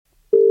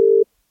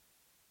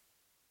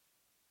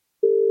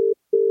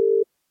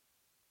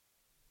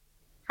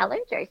Hello,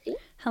 Josie.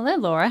 Hello,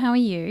 Laura. How are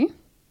you?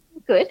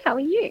 Good. How are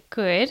you?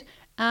 Good.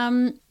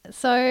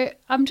 So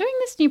I'm doing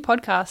this new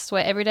podcast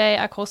where every day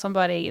I call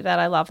somebody that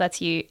I love,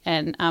 that's you,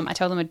 and I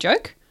tell them a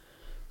joke.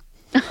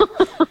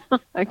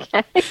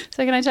 Okay.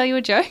 So can I tell you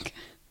a joke?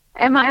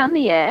 Am I on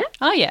the air?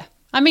 Oh, yeah.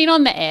 I mean,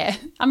 on the air.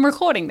 I'm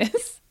recording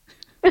this.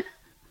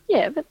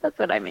 Yeah, but that's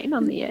what I mean,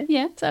 on the air.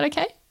 Yeah, is that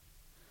okay?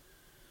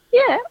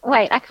 Yeah.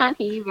 Wait, I can't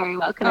hear you very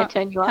well. Can I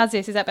turn you up? How's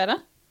this? Is that better?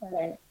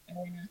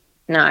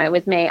 No, it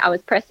was me. I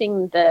was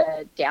pressing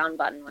the down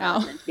button when I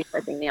was Oh. meant to be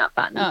pressing the up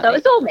button. Oh, So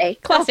it's all me.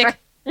 Classic.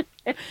 All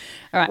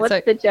right, What's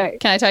so the joke?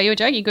 can I tell you a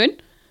joke? You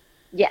good?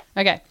 Yes.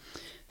 Okay.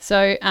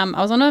 So I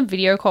was on a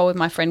video call with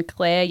my friend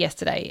Claire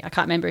yesterday. I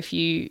can't remember if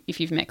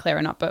you've met Claire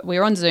or not, but we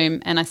were on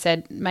Zoom and I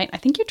said, mate, I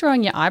think you're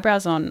drawing your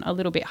eyebrows on a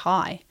little bit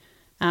high.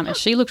 And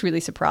she looked really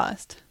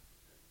surprised.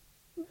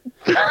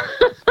 You're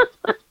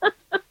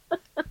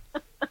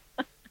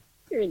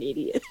an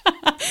idiot.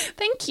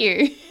 Thank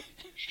you.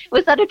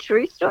 Was that a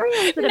true story?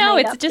 Or was it No, a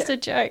it's made-up just joke? a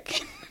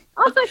joke.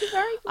 Oh, that's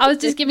very I was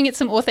just giving it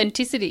some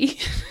authenticity.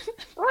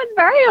 Oh, it's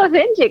very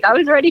authentic. I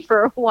was ready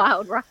for a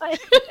wild ride.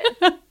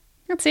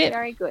 That's it.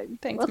 Very good.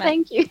 Thanks, well, mate.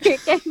 thank you.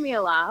 It gave me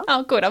a laugh.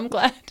 Oh, good. I'm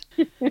glad.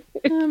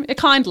 A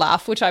kind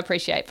laugh, which I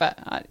appreciate, but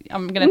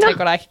I'm going to take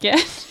what I can get.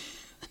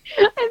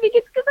 I think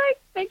it's because I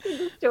expected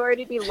the story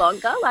to be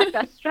longer. Like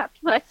I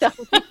strapped myself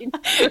in.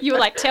 You were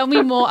like, tell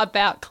me more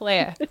about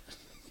Claire.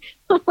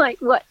 I'm like,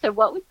 what? So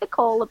what was the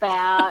call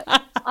about?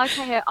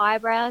 Okay, her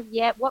eyebrows.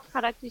 Yeah. What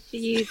product is she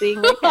using?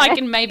 Okay. I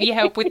can maybe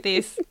help with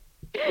this.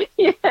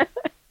 Yeah.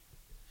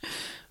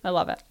 I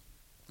love it.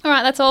 All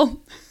right, that's all.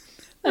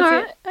 That's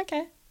All it.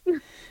 Okay.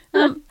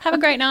 Have a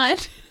great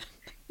night.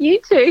 You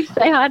too.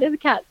 Say hi to the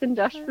cats and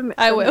Josh for me.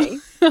 I will.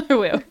 I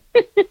will.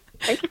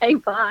 Okay,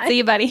 bye. See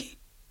you, buddy.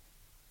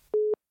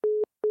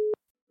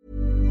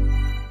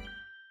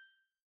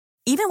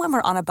 Even when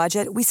we're on a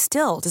budget, we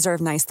still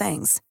deserve nice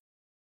things.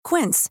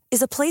 Quince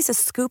is a place to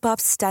scoop up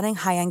stunning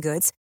high-end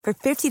goods for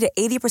 50 to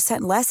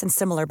 80% less than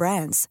similar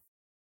brands.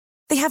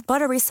 They have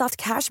buttery soft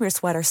cashmere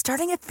sweaters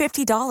starting at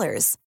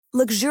 $50,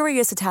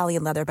 luxurious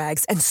Italian leather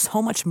bags, and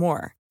so much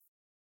more.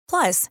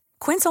 Plus,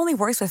 Quince only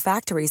works with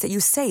factories that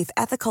use safe,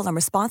 ethical, and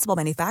responsible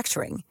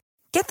manufacturing.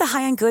 Get the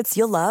high-end goods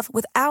you'll love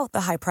without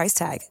the high price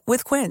tag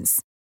with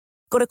Quince.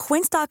 Go to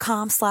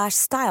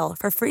quince.com/style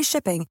for free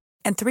shipping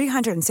and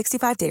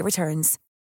 365-day returns.